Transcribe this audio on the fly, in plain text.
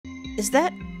Is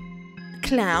that a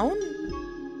clown?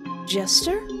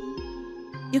 Jester?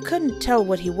 You couldn't tell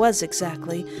what he was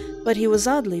exactly, but he was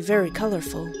oddly very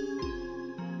colorful.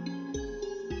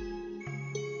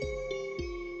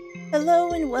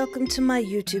 Hello and welcome to my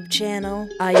YouTube channel.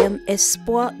 I am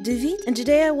Espoir de Vie, and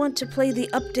today I want to play the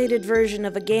updated version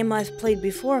of a game I've played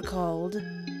before called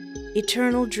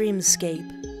Eternal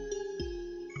Dreamscape.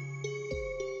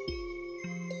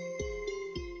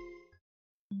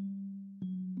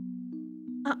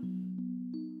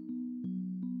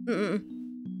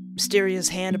 Mysterious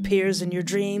hand appears in your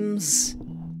dreams.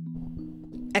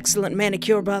 Excellent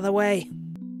manicure, by the way.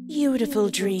 Beautiful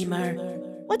dreamer.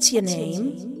 What's your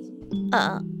name?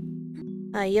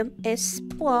 I am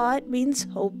Espoir. It means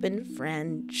hope in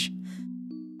French.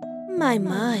 My,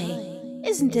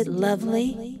 isn't it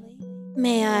lovely?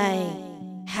 May I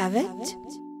have it?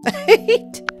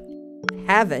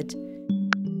 Have it?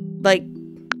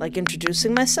 Like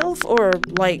introducing myself, or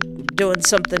like doing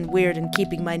something weird and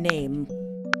keeping my name?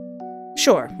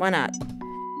 Sure, why not?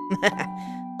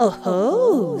 Oh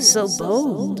ho, so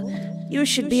bold. You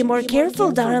should be more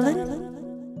careful,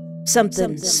 darling.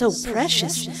 Something so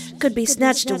precious could be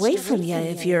snatched away from you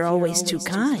if you're always too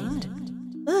kind.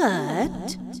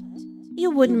 But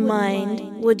you wouldn't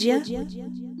mind, would you?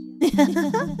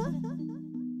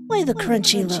 Why the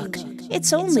crunchy look?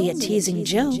 It's only a teasing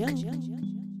joke.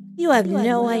 You have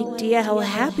no idea how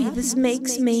happy this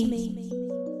makes me.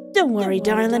 Don't worry,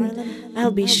 darling.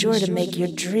 I'll be sure to make your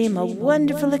dream a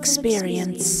wonderful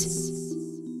experience.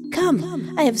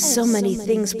 Come, I have so many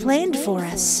things planned for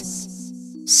us.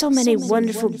 So many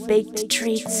wonderful baked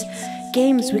treats,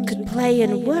 games we could play,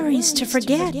 and worries to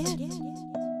forget.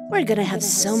 We're gonna have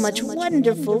so much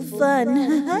wonderful fun.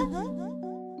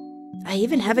 I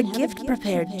even have a gift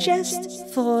prepared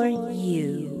just for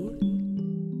you.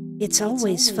 It's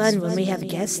always fun when we have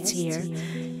guests here.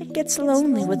 It gets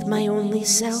lonely with my only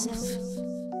self.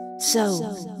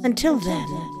 So, until then,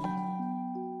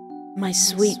 my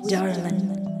sweet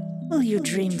darling, will you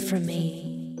dream for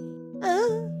me?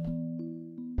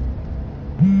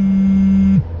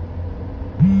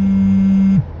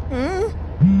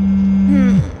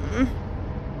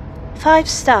 5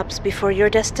 stops before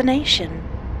your destination.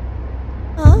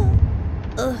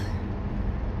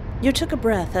 You took a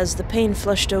breath as the pain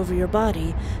flushed over your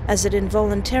body as it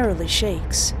involuntarily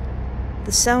shakes.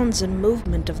 The sounds and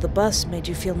movement of the bus made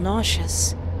you feel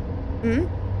nauseous.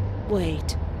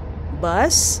 Wait.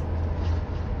 Bus?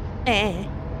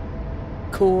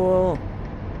 Cool.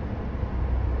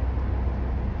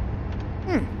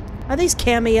 Are these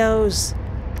cameos?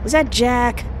 Was that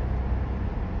Jack?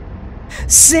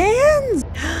 Sans?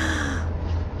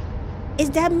 Is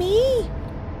that me?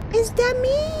 Is that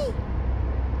me?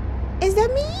 Is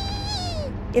that me?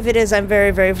 If it is, I'm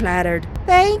very, very flattered.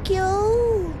 Thank you.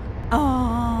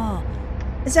 Oh,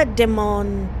 is that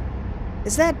Demon?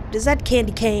 Is that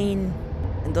Candy Cane?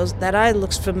 And that eye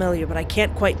looks familiar, but I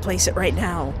can't quite place it right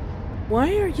now.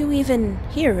 Why are you even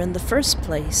here in the first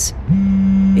place?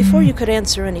 Before you could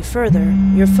answer any further,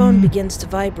 your phone begins to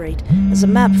vibrate as a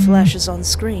map flashes on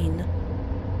screen.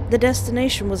 The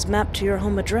destination was mapped to your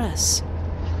home address.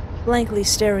 Blankly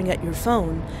staring at your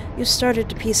phone, you started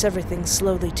to piece everything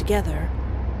slowly together.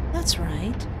 That's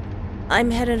right. I'm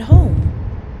headed home.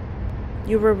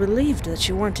 You were relieved that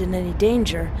you weren't in any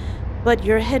danger, but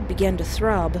your head began to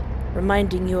throb,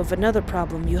 reminding you of another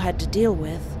problem you had to deal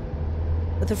with.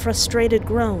 With a frustrated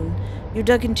groan, you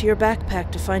dug into your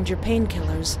backpack to find your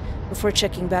painkillers before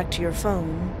checking back to your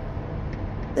phone.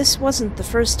 This wasn't the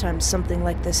first time something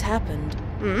like this happened.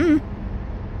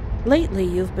 Lately,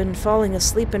 you've been falling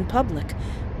asleep in public,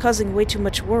 causing way too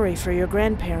much worry for your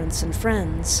grandparents and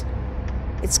friends.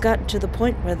 It's gotten to the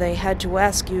point where they had to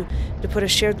ask you to put a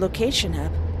shared location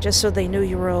up, just so they knew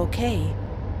you were okay.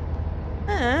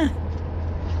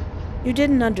 You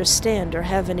didn't understand or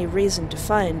have any reason to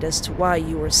find as to why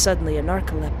you were suddenly a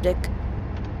narcoleptic.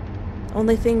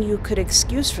 Only thing you could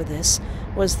excuse for this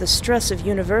was the stress of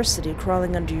university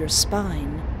crawling under your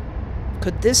spine.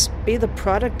 Could this be the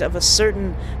product of a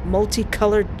certain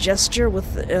multicolored Jester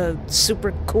with a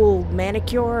super cool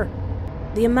manicure?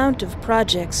 The amount of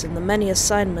projects and the many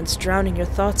assignments drowning your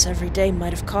thoughts every day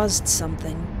might have caused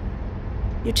something.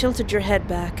 You tilted your head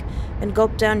back and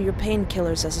gulped down your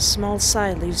painkillers as a small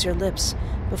sigh leaves your lips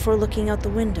before looking out the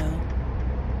window.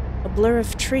 A blur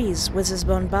of trees whizzes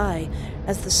on by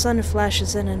as the sun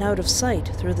flashes in and out of sight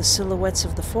through the silhouettes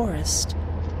of the forest.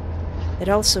 It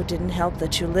also didn't help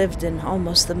that you lived in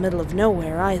almost the middle of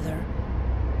nowhere either.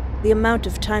 The amount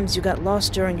of times you got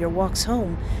lost during your walks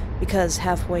home because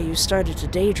halfway you started to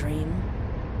daydream.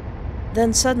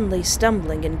 then suddenly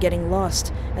stumbling and getting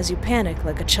lost as you panic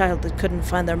like a child that couldn't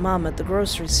find their mom at the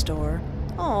grocery store.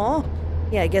 Aw,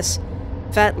 yeah, I guess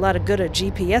fat lot of good a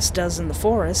GPS does in the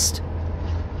forest.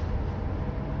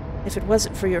 If it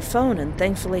wasn't for your phone and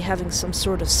thankfully having some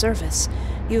sort of service,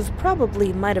 you've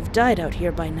probably might have died out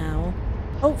here by now.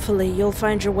 Hopefully you'll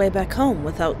find your way back home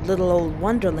without little old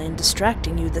Wonderland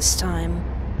distracting you this time.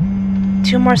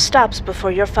 2 more stops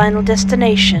before your final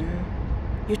destination.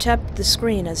 You tapped the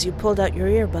screen as you pulled out your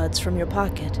earbuds from your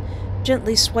pocket,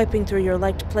 gently swiping through your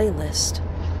liked playlist.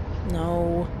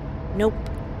 No. Nope.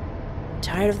 I'm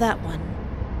tired of that one.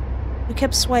 You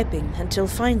kept swiping until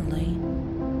finally...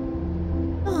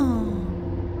 Oh.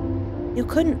 You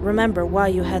couldn't remember why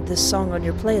you had this song on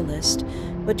your playlist,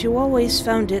 but you always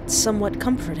found it somewhat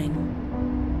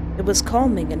comforting. It was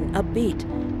calming and upbeat,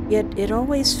 yet it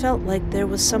always felt like there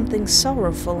was something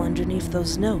sorrowful underneath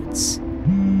those notes.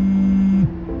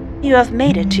 You have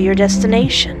made it to your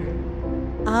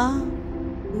destination. Ah.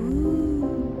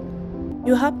 Ooh.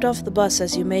 You hopped off the bus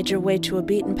as you made your way to a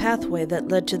beaten pathway that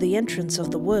led to the entrance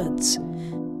of the woods.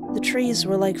 The trees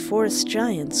were like forest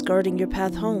giants guarding your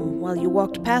path home while you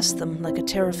walked past them like a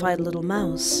terrified little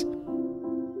mouse.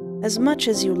 As much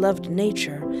as you loved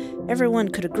nature, everyone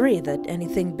could agree that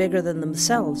anything bigger than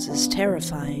themselves is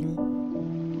terrifying.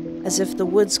 As if the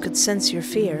woods could sense your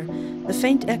fear, the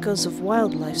faint echoes of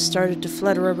wildlife started to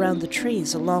flutter around the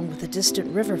trees along with a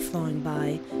distant river flowing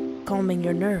by, calming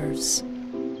your nerves.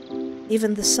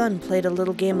 Even the sun played a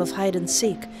little game of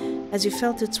hide-and-seek as you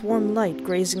felt its warm light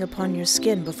grazing upon your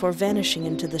skin before vanishing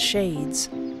into the shades.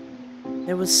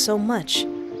 There was so much,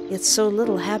 yet so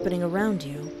little happening around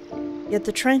you, yet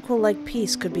the tranquil-like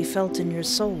peace could be felt in your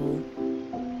soul.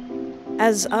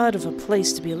 As odd of a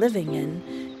place to be living in,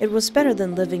 it was better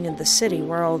than living in the city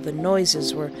where all the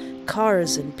noises were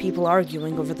cars and people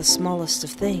arguing over the smallest of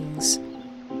things.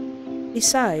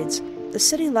 Besides, the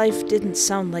city life didn't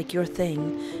sound like your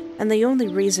thing, and the only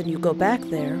reason you go back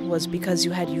there was because you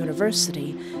had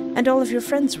university, and all of your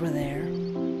friends were there.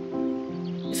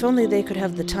 If only they could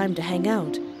have the time to hang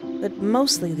out, but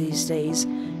mostly these days,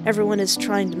 everyone is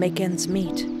trying to make ends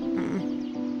meet.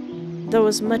 Though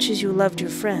as much as you loved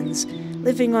your friends,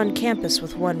 living on campus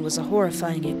with one was a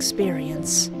horrifying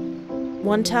experience.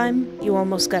 One time, you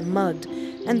almost got mugged,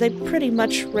 and they pretty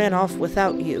much ran off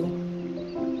without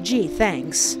you. Gee,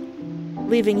 thanks.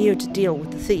 Leaving you to deal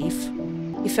with the thief.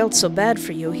 He felt so bad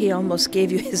for you, he almost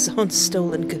gave you his own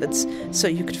stolen goods so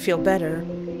you could feel better.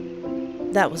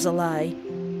 That was a lie.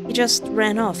 He just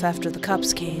ran off after the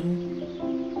cops came.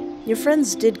 Your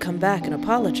friends did come back and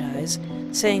apologize,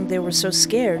 saying they were so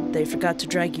scared they forgot to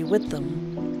drag you with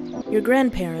them. Your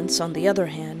grandparents, on the other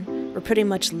hand, were pretty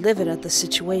much livid at the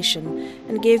situation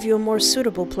and gave you a more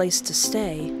suitable place to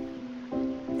stay.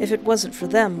 If it wasn't for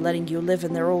them letting you live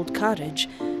in their old cottage,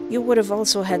 you would have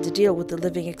also had to deal with the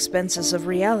living expenses of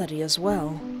reality as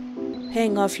well.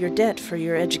 Paying off your debt for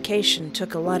your education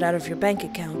took a lot out of your bank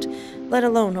account, let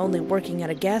alone only working at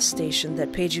a gas station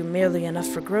that paid you merely enough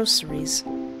for groceries.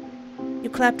 You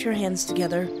clapped your hands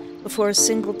together before a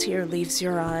single tear leaves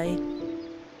your eye.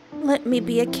 Let me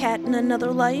be a cat in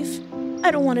another life.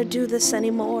 I don't want to do this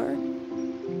anymore.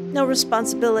 No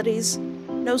responsibilities,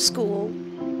 no school,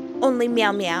 only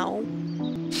meow meow.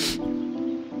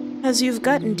 As you've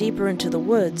gotten deeper into the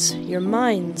woods, your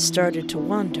mind started to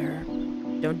wander.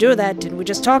 Don't do that, didn't we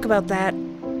just talk about that?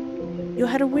 You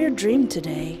had a weird dream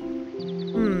today.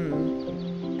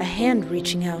 A hand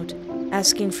reaching out,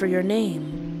 asking for your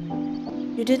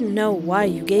name. You didn't know why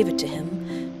you gave it to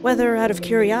him, whether out of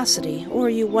curiosity or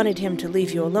you wanted him to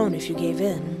leave you alone if you gave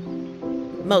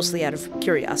in. Mostly out of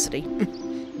curiosity.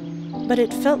 But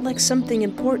it felt like something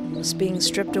important was being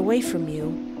stripped away from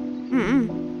you.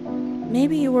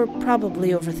 Maybe you were probably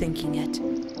overthinking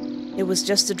it. It was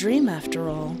just a dream after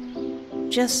all.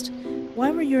 Just,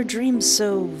 why were your dreams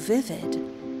so vivid?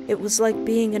 It was like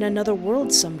being in another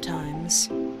world sometimes.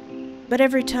 But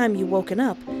every time you woken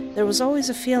up, there was always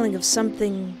a feeling of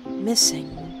something missing.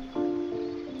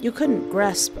 You couldn't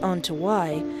grasp onto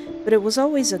why, but it was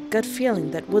always a gut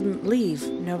feeling that wouldn't leave,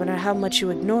 no matter how much you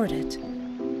ignored it.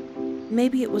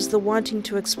 Maybe it was the wanting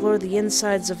to explore the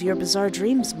insides of your bizarre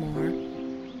dreams more.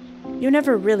 You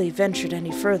never really ventured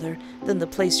any further than the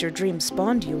place your dream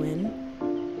spawned you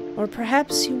in. Or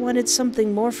perhaps you wanted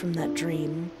something more from that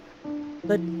dream.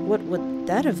 But what would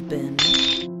that have been?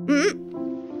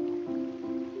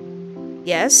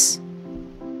 Yes?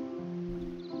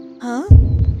 Huh?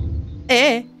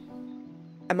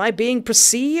 Am I being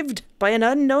perceived by an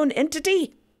unknown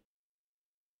entity?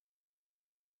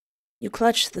 You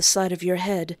clutched the side of your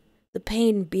head, the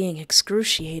pain being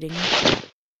excruciating.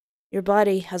 Your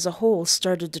body as a whole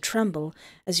started to tremble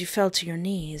as you fell to your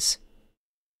knees.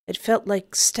 It felt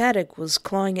like static was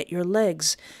clawing at your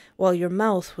legs while your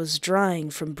mouth was drying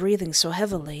from breathing so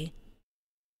heavily.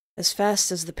 As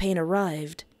fast as the pain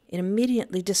arrived, it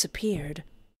immediately disappeared.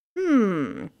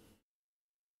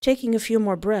 Taking a few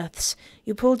more breaths,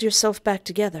 you pulled yourself back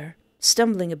together,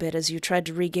 stumbling a bit as you tried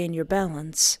to regain your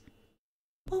balance.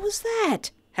 What was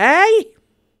that? Hey!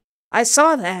 I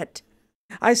saw that.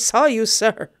 I saw you,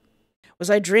 sir. Was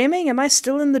I dreaming? Am I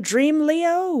still in the dream,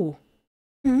 Leo?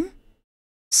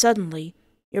 Suddenly,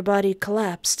 your body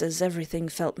collapsed as everything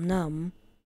felt numb.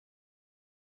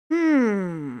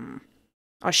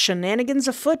 Are shenanigans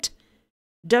afoot?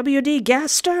 WD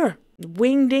Gaster?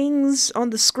 Wingdings on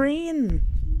the screen?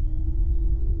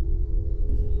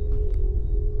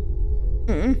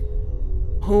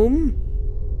 Whom?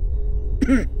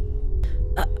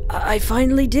 I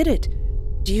finally did it.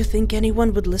 Do you think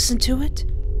anyone would listen to it?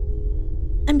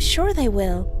 I'm sure they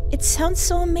will. It sounds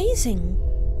so amazing.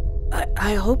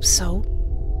 I hope so.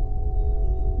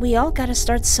 We all gotta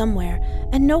start somewhere,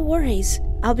 and no worries,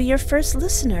 I'll be your first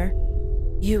listener.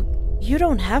 You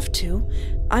don't have to.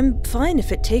 I'm fine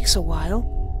if it takes a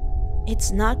while.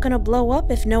 It's not gonna blow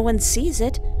up if no one sees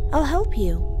it. I'll help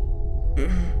you.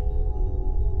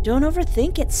 Don't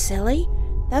overthink it, silly.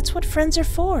 That's what friends are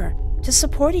for, to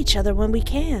support each other when we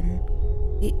can.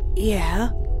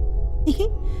 Yeah.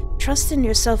 Trust in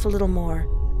yourself a little more.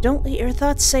 Don't let your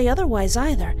thoughts say otherwise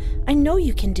either. I know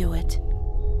you can do it.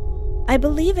 I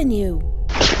believe in you.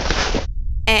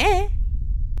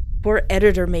 Poor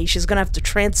editor May, she's gonna have to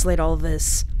translate all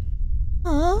this.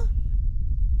 Huh?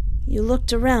 You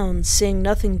looked around, seeing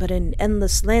nothing but an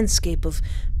endless landscape of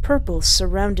purple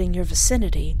surrounding your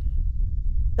vicinity.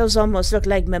 Those almost look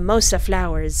like mimosa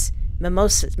flowers.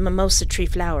 Mimosa tree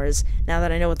flowers, now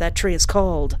that I know what that tree is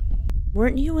called.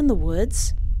 Weren't you in the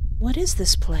woods? What is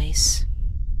this place?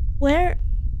 Where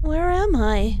am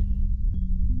I?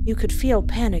 You could feel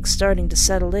panic starting to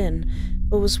settle in,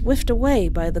 but was whiffed away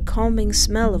by the calming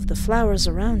smell of the flowers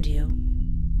around you.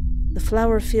 The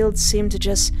flower fields seemed to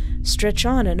just stretch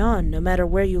on no matter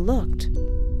where you looked.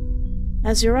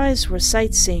 As your eyes were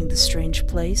sightseeing the strange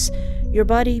place, your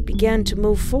body began to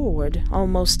move forward,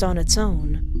 almost on its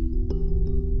own.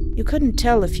 You couldn't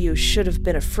tell if you should have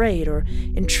been afraid or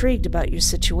intrigued about your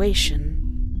situation.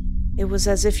 It was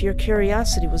as if your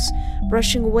curiosity was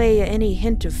brushing away any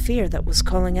hint of fear that was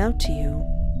calling out to you.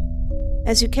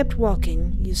 As you kept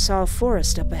walking, you saw a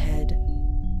forest up ahead.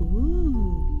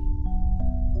 Ooh.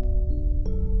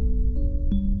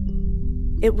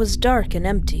 It was dark and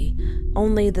empty.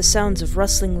 Only the sounds of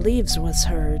rustling leaves was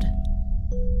heard.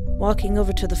 Walking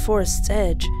over to the forest's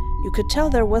edge, you could tell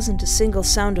there wasn't a single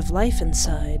sound of life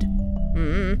inside.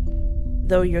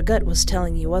 Though your gut was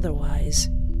telling you otherwise.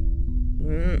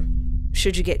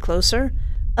 Should you get closer?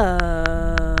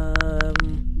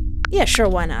 Yeah, sure,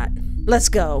 why not? Let's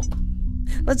go.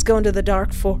 Let's go into the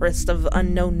dark forest of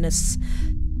unknownness.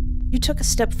 You took a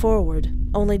step forward,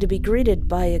 only to be greeted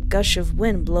by a gush of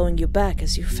wind blowing you back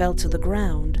as you fell to the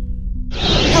ground.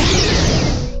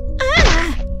 Oh.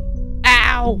 Ah!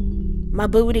 Ow! My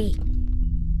booty.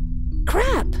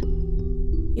 Crap!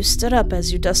 You stood up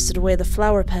as you dusted away the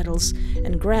flower petals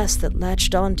and grass that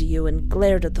latched onto you and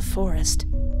glared at the forest.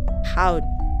 How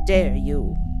dare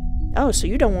you? Oh, so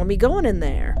you don't want me going in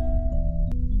there.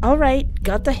 All right,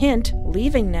 got the hint.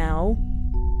 Leaving now.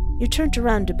 You turned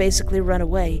around to basically run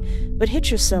away, but hit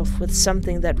yourself with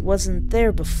something that wasn't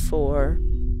there before.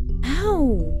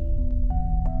 Ow!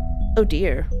 Oh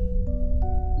dear.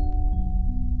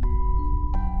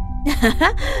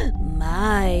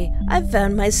 My, I've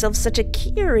found myself such a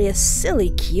curious, silly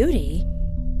cutie.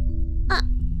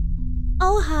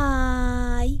 Oh,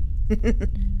 hi.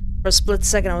 For a split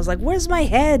second, I was like, where's my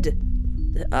head?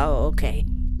 Oh, okay.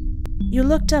 You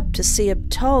looked up to see a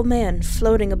tall man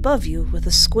floating above you with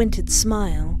a squinted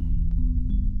smile.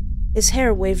 His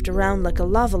hair waved around like a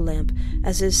lava lamp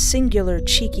as his singular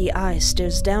cheeky eye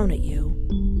stares down at you.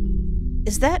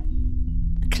 Is that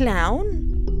a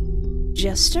clown?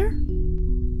 Jester?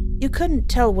 You couldn't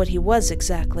tell what he was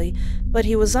exactly, but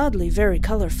he was oddly very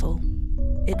colorful.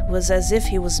 It was as if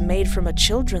he was made from a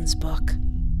children's book.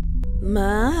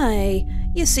 My,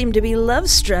 you seem to be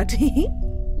love-struck,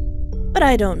 but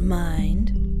I don't mind.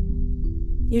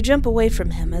 You jump away from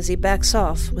him as he backs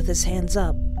off with his hands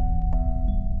up.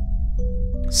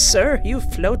 Sir, you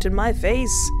float in my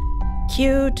face.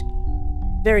 Cute.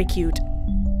 Very cute.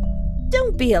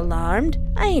 Don't be alarmed.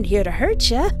 I ain't here to hurt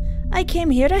ya. I came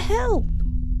here to help.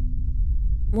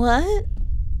 What?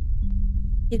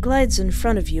 He glides in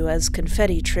front of you as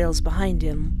confetti trails behind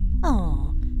him.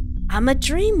 Oh, I'm a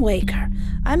dream waker.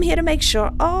 I'm here to make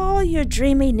sure all your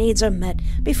dreamy needs are met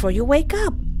before you wake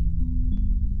up.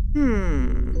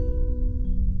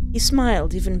 He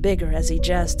smiled even bigger as he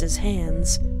jazzed his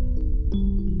hands.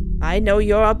 I know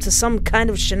you're up to some kind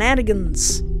of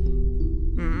shenanigans.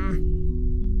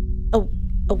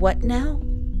 A what now?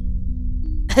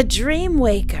 A dream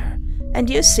waker, and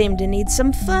you seem to need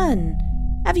some fun.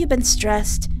 Have you been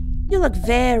stressed? You look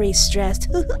very stressed.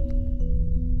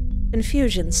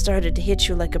 Confusion started to hit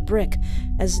you like a brick,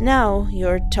 as now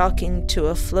you're talking to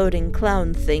a floating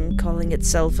clown thing calling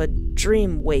itself a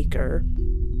dream waker.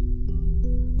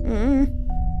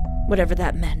 Whatever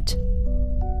that meant.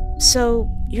 So,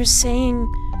 you're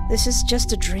saying this is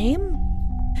just a dream?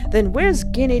 Then where's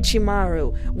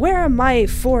Genichimaru? Where are my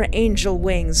 4 angel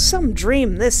wings? Some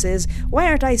dream this is. Why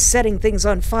aren't I setting things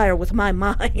on fire with my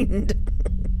mind?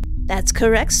 That's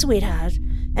correct, sweetheart.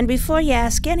 And before you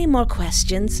ask any more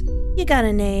questions, you got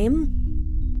a name?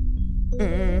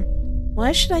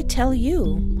 Why should I tell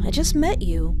you? I just met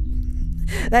you.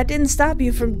 That didn't stop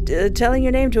you from telling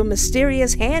your name to a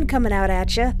mysterious hand coming out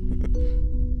at you.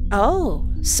 Oh,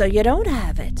 so you don't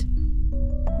have it.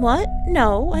 What?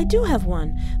 No, I do have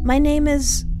one. My name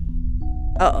is...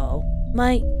 Uh-oh.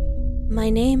 My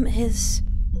name is...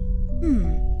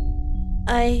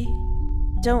 I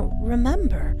don't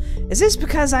remember. Is this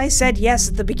because I said yes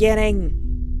at the beginning?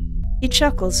 He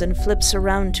chuckles and flips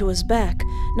around to his back,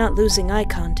 not losing eye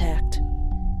contact.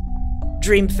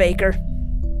 Dream faker.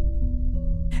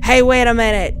 Hey, wait a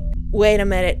minute.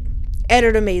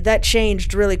 Editor me, that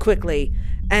changed really quickly.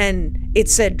 And it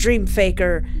said dream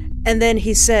faker. And then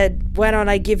he said, why don't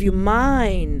I give you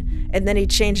mine? And then he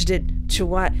changed it to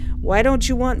what? Why don't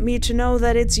you want me to know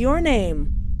that it's your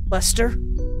name, Buster?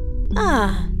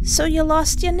 Ah, so you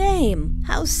lost your name.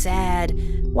 How sad.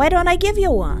 Why don't I give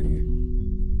you one?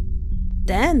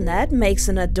 Then that makes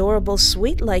an adorable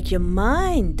sweet like your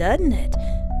mine, doesn't it?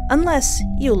 Unless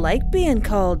you like being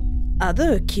called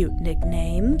other cute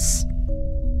nicknames.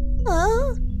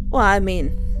 Huh? Well, I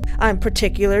mean, I'm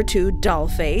particular to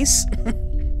Dollface.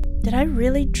 Did I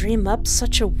really dream up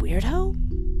such a weirdo?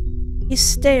 He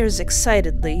stares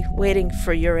excitedly, waiting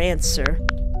for your answer.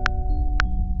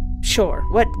 Sure,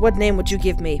 what name would you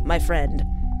give me, my friend?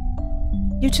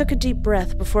 You took a deep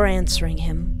breath before answering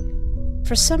him.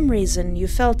 For some reason, you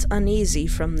felt uneasy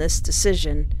from this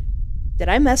decision. Did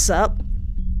I mess up?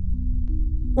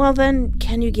 Well then,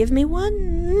 can you give me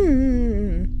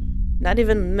one? Not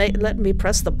even let me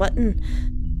press the button.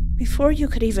 Before you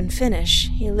could even finish,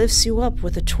 he lifts you up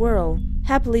with a twirl,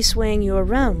 happily swaying you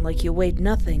around like you weighed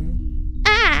nothing.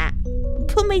 Ah!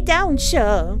 Put me down,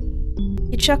 sure.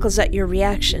 He chuckles at your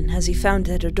reaction as he found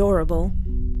it adorable.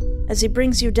 As he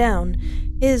brings you down,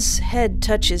 his head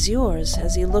touches yours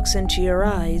as he looks into your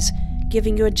eyes,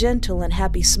 giving you a gentle and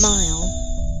happy smile.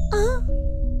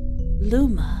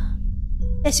 Luma.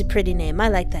 That's a pretty name, I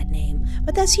like that name.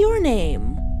 But that's your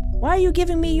name. Why are you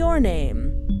giving me your name?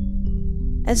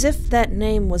 As if that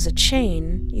name was a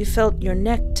chain, you felt your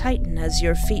neck tighten as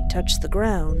your feet touched the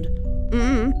ground.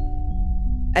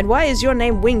 And why is your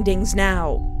name Wingdings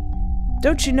now?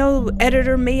 Don't you know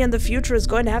editor me in the future is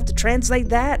going to have to translate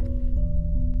that?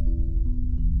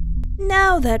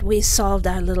 Now that we solved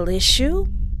our little issue,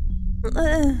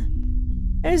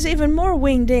 there's even more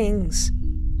Wingdings.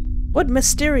 What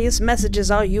mysterious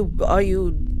messages are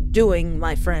you doing,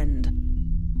 my friend?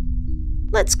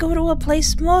 Let's go to a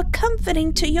place more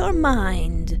comforting to your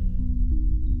mind.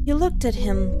 You looked at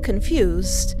him,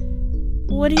 confused.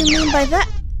 What do you mean by that?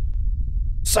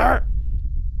 Sir!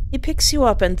 He picks you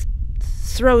up and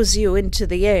throws you into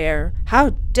the air. How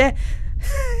dare...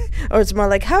 or it's more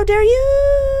like, how dare you?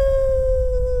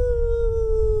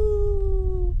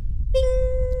 Bing!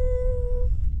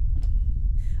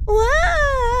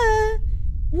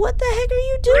 What the heck are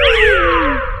you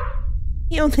doing?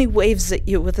 He only waves at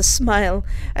you with a smile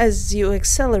as you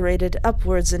accelerated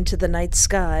upwards into the night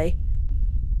sky.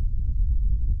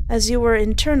 As you were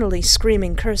internally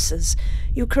screaming curses,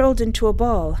 you curled into a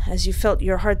ball as you felt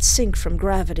your heart sink from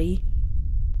gravity.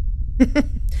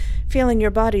 Feeling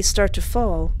your body start to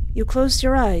fall, you closed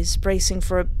your eyes, bracing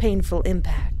for a painful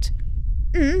impact.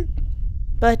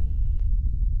 But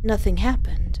nothing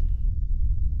happened.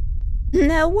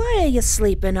 Now why are you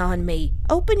sleeping on me?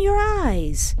 Open your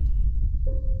eyes.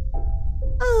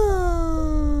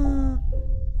 Oh,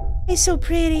 it's so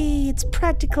pretty. It's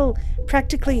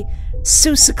practically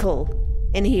Seussical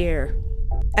in here.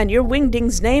 And your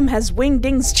Wingding's name has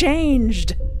Wingdings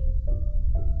changed.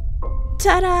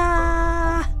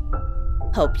 Ta-da!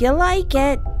 Hope you like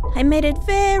it. I made it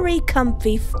very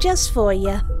comfy just for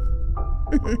you.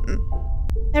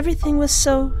 Everything was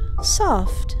so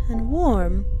soft and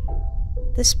warm.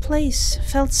 This place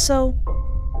felt so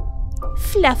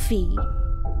fluffy.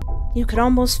 You could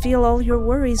almost feel all your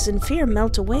worries and fear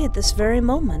melt away at this very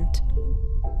moment.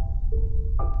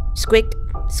 Squeak,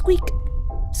 squeak,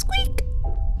 squeak.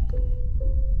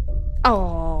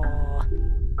 Aww.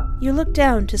 You look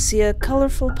down to see a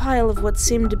colorful pile of what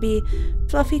seemed to be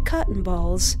fluffy cotton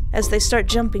balls as they start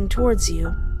jumping towards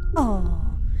you.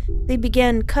 Aww. They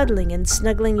began cuddling and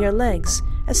snuggling your legs,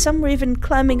 as some were even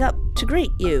climbing up to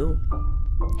greet you.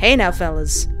 Hey now,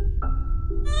 fellas.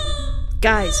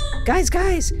 Guys!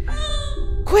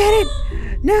 Quit it!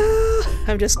 No!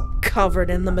 I'm just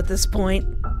covered in them at this point.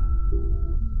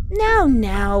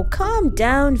 Now, calm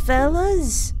down,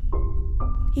 fellas.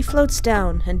 He floats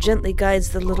down and gently guides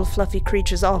the little fluffy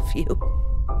creatures off you.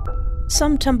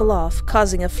 Some tumble off,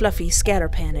 causing a fluffy scatter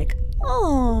panic.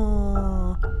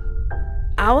 Aww.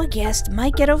 Our guest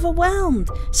might get overwhelmed,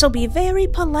 so be very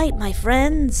polite, my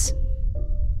friends.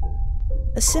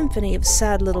 A symphony of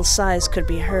sad little sighs could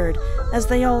be heard as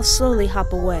they all slowly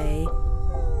hop away.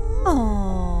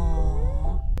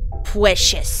 Aww.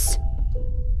 Precious.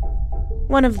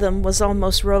 One of them was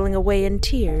almost rolling away in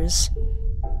tears.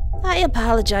 I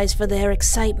apologize for their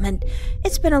excitement.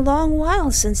 It's been a long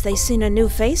while since they've seen a new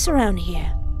face around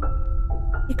here.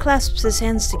 He clasps his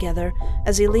hands together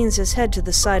as he leans his head to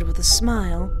the side with a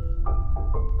smile.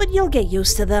 But you'll get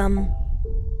used to them.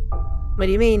 What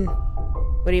do you mean?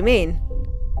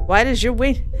 Why does your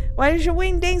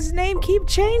wingding's name keep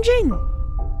changing?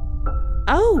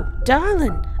 Oh,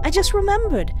 darling, I just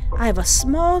remembered. I have a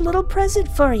small little present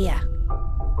for you.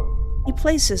 He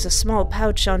places a small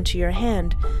pouch onto your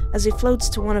hand as he floats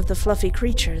to one of the fluffy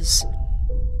creatures.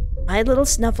 My little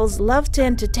Snuffles love to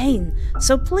entertain,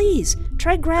 so please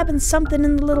try grabbing something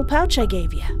in the little pouch I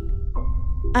gave you.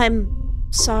 I'm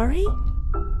sorry?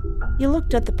 You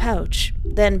looked at the pouch,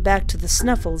 then back to the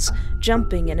Snuffles,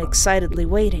 jumping and excitedly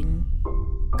waiting.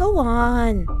 Go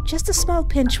on, just a small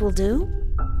pinch will do.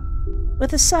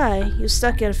 With a sigh, you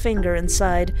stuck a finger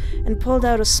inside and pulled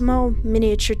out a small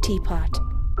miniature teapot.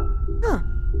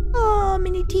 Oh,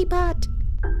 mini teapot.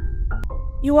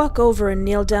 You walk over and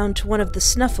kneel down to one of the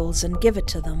Snuffles and give it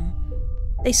to them.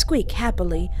 They squeak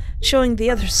happily, showing the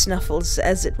other Snuffles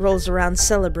as it rolls around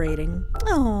celebrating.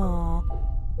 Aww.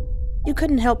 You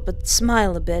couldn't help but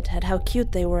smile a bit at how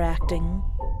cute they were acting.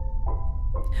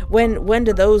 When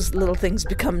do those little things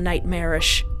become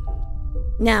nightmarish?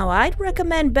 Now, I'd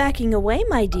recommend backing away,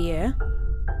 my dear.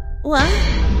 What?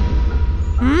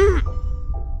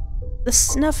 The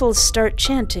Snuffles start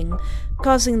chanting,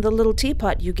 causing the little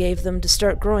teapot you gave them to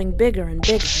start growing bigger and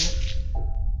bigger.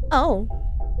 Oh.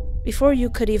 Before you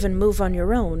could even move on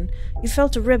your own, you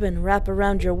felt a ribbon wrap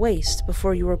around your waist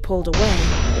before you were pulled away.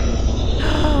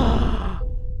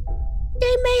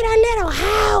 They made a little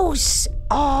house!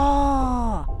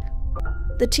 Oh!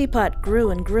 The teapot grew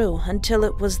and grew until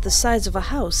it was the size of a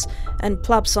house and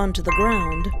plops onto the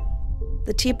ground.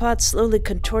 The teapot slowly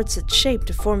contorts its shape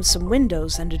to form some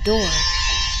windows and a door.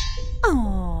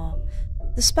 Aww.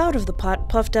 The spout of the pot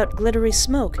puffed out glittery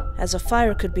smoke as a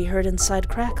fire could be heard inside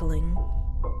crackling.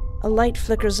 A light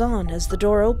flickers on as the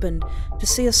door opened to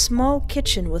see a small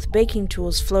kitchen with baking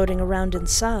tools floating around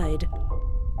inside.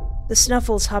 The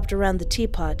Snuffles hopped around the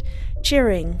teapot,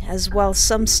 cheering as while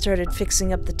some started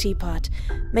fixing up the teapot,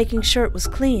 making sure it was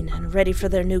clean and ready for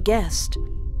their new guest.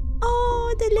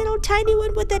 Oh, the little tiny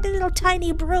one with the little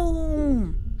tiny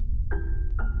broom.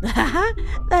 Haha,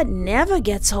 that never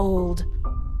gets old.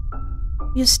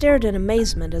 You stared in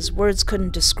amazement as words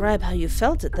couldn't describe how you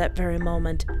felt at that very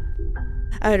moment.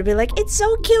 I would be like, it's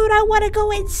so cute, I want to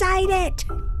go inside it.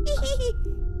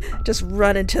 Just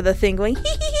run into the thing going,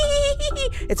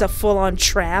 it's a full-on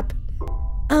trap.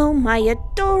 Oh, my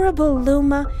adorable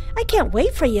Luma, I can't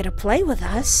wait for you to play with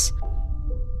us.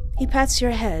 He pats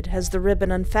your head as the ribbon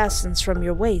unfastens from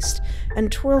your waist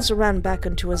and twirls around back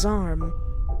onto his arm.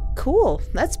 Cool,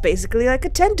 that's basically like a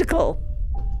tentacle.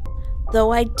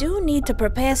 Though I do need to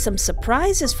prepare some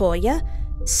surprises for you,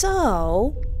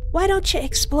 so why don't you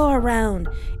explore around?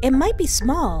 It might be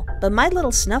small, but my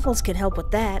little Snuffles can help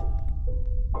with that.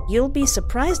 You'll be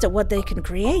surprised at what they can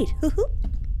create.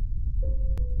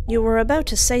 You were about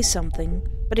to say something,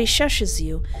 but he shushes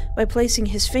you by placing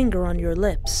his finger on your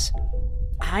lips.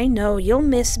 I know you'll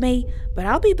miss me, but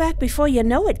I'll be back before you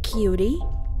know it, cutie.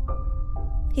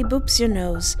 He boops your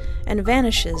nose and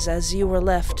vanishes as you were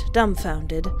left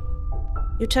dumbfounded.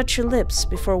 You touch your lips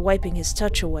before wiping his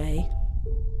touch away.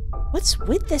 What's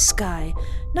with this guy?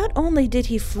 Not only did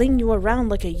he fling you around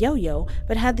like a yo-yo,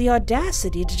 but had the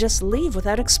audacity to just leave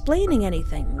without explaining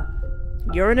anything.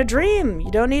 You're in a dream. You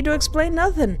don't need to explain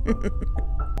nothing.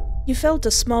 You felt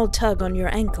a small tug on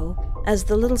your ankle as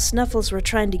the little snuffles were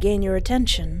trying to gain your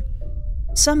attention.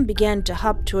 Some began to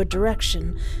hop to a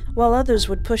direction, while others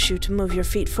would push you to move your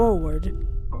feet forward.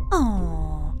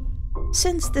 Aww.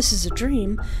 Since this is a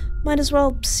dream, might as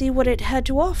well see what it had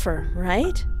to offer,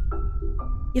 right?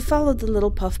 You followed the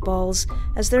little puffballs,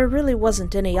 as there really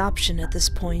wasn't any option at this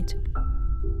point.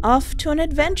 Off to an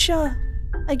adventure,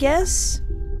 I guess.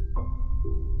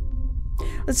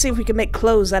 Let's see if we can make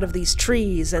clothes out of these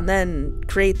trees and then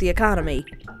create the economy.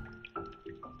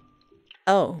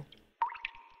 Oh.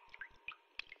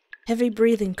 Heavy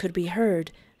breathing could be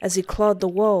heard as he clawed the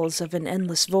walls of an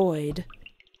endless void.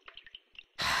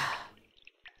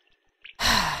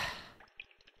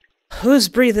 Who's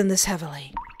breathing this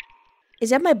heavily?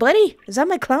 Is that my buddy? Is that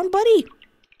my clown buddy?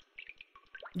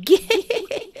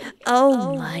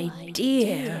 Oh, my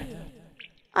dear.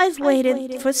 I've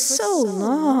waited for so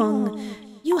long.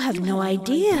 You have no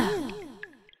idea.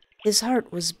 His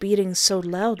heart was beating so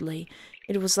loudly,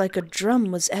 it was like a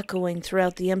drum was echoing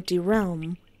throughout the empty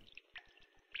realm.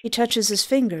 He touches his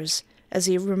fingers as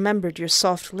he remembered your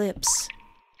soft lips.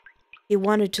 He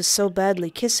wanted to so badly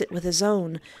kiss it with his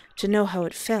own, to know how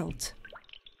it felt.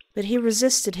 But he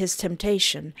resisted his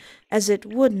temptation, as it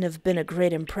wouldn't have been a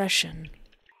great impression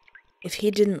if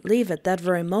he didn't leave at that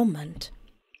very moment.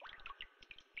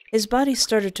 His body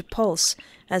started to pulse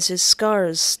as his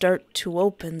scars start to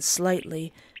open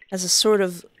slightly, as a sort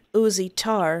of oozy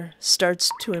tar starts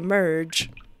to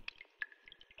emerge.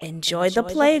 Enjoy the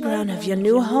playground of your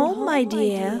new home, my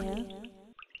dear.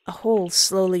 A hole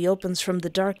slowly opens from the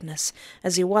darkness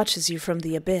as he watches you from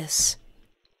the abyss.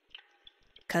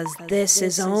 'Cause this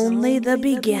is only the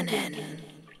beginning.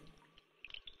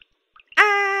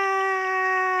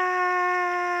 Ah!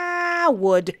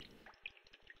 Wood.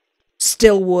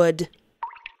 Still wood.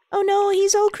 Oh no,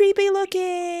 he's all creepy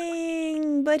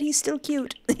looking, but he's still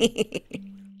cute.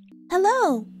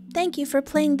 Hello. Thank you for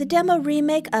playing the demo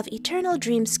remake of Eternal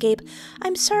Dreamscape.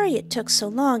 I'm sorry it took so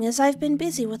long, as I've been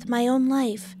busy with my own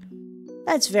life.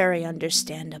 That's very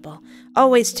understandable.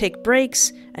 Always take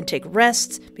breaks and take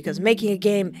rests, because making a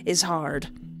game is hard.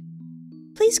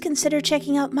 Please consider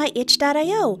checking out my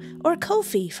itch.io or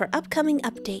Ko-fi for upcoming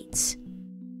updates.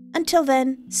 Until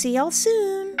then, see y'all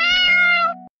soon.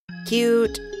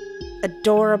 Cute.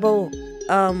 Adorable.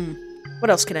 What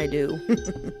else can I do?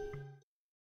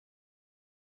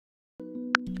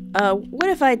 What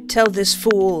if I tell this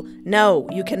fool, no,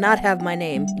 you cannot have my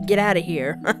name. Get out of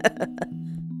here.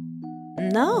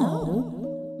 No?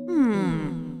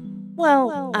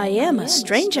 Well, I am a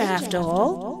stranger after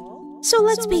all. So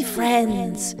let's be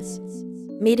friends.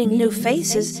 Meeting new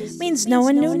faces means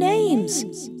knowing new names.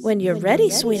 When you're ready,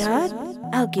 sweetheart,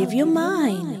 I'll give you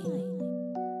mine.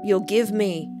 You'll give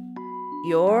me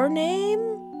your name?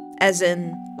 As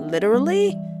in,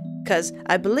 literally? 'Cause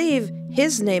I believe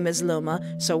his name is Luma,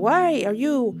 so why are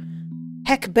you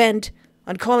heck-bent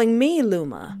on calling me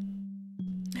Luma?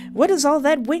 What does all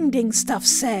that wingding stuff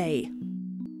say?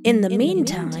 In the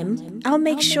meantime, I'll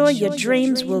make sure your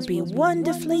dreams will be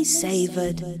wonderfully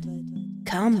savored.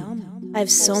 Come,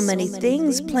 I've so many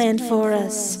things planned for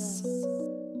us.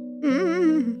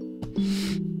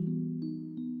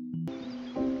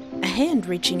 A hand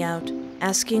reaching out,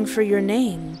 asking for your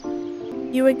name.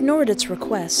 You ignored its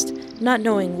request, not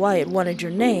knowing why it wanted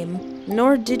your name,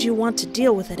 nor did you want to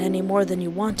deal with it any more than you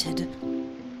wanted.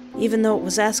 Even though it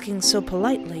was asking so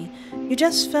politely, you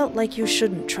just felt like you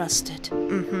shouldn't trust it.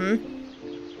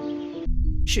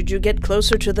 Should you get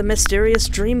closer to the mysterious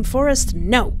dream forest?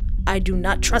 No, I do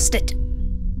not trust it.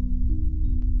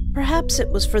 Perhaps it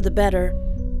was for the better.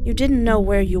 You didn't know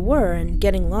where you were, and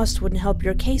getting lost wouldn't help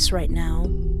your case right now.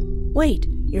 Wait,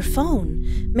 your phone.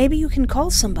 Maybe you can call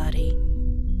somebody.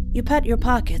 You pat your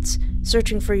pockets,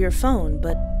 searching for your phone,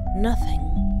 but nothing.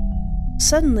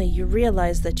 Suddenly, you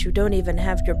realize that you don't even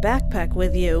have your backpack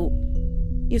with you.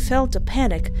 You felt a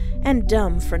panic and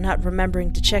dumb for not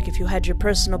remembering to check if you had your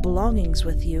personal belongings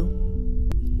with you.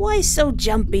 Why so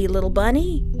jumpy, little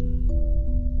bunny?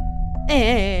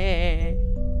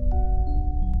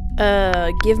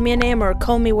 Give me a name or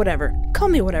call me whatever. Call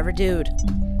me whatever, dude.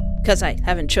 'Cause I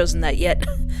haven't chosen that yet.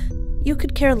 You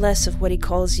could care less of what he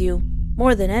calls you.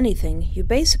 More than anything, you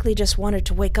basically just wanted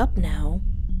to wake up now.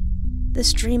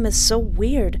 This dream is so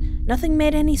weird, nothing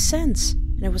made any sense,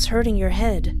 and it was hurting your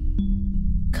head.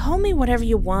 Call me whatever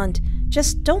you want,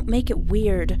 just don't make it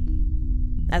weird.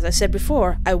 As I said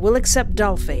before, I will accept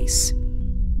Dollface.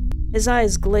 His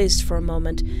eyes glazed for a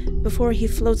moment, before he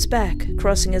floats back,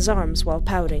 crossing his arms while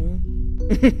pouting.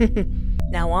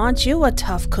 Now aren't you a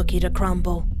tough cookie to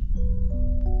crumble?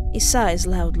 He sighs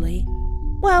loudly.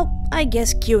 Well, I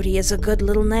guess Cutie is a good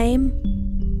little name.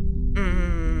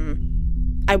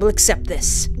 I will accept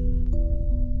this.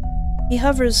 He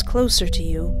hovers closer to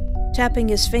you, tapping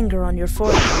his finger on your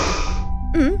forehead.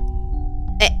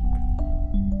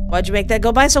 Why'd you make that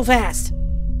go by so fast?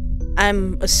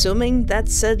 I'm assuming that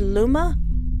said Luma?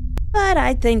 But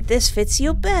I think this fits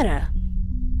you better.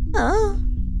 Huh?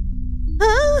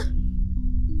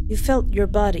 You felt your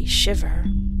body shiver.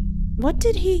 What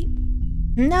did he...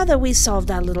 Now that we solved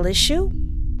that little issue,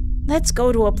 let's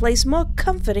go to a place more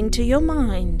comforting to your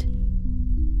mind.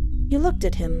 You looked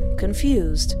at him,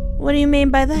 confused. What do you mean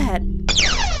by that?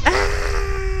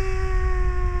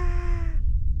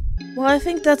 Well, I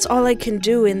think that's all I can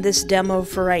do in this demo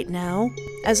for right now.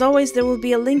 As always, there will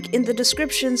be a link in the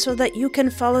description so that you can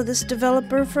follow this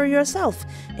developer for yourself,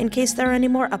 in case there are any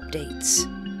more updates.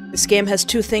 This game has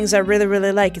two things I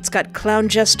really like. It's got clown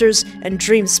jesters and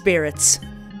dream spirits.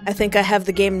 I think I have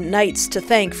the game Knights to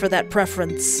thank for that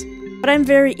preference. But I'm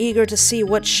very eager to see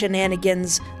what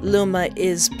shenanigans Luma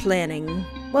is planning.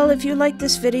 Well, if you liked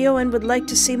this video and would like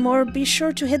to see more, be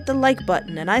sure to hit the like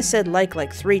button. And I said like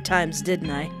 3 times,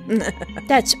 didn't I?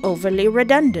 That's overly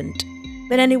redundant.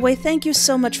 But anyway, thank you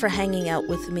so much for hanging out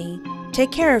with me.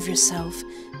 Take care of yourself.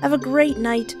 Have a great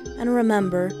night, and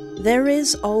remember, there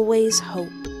is always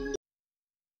hope.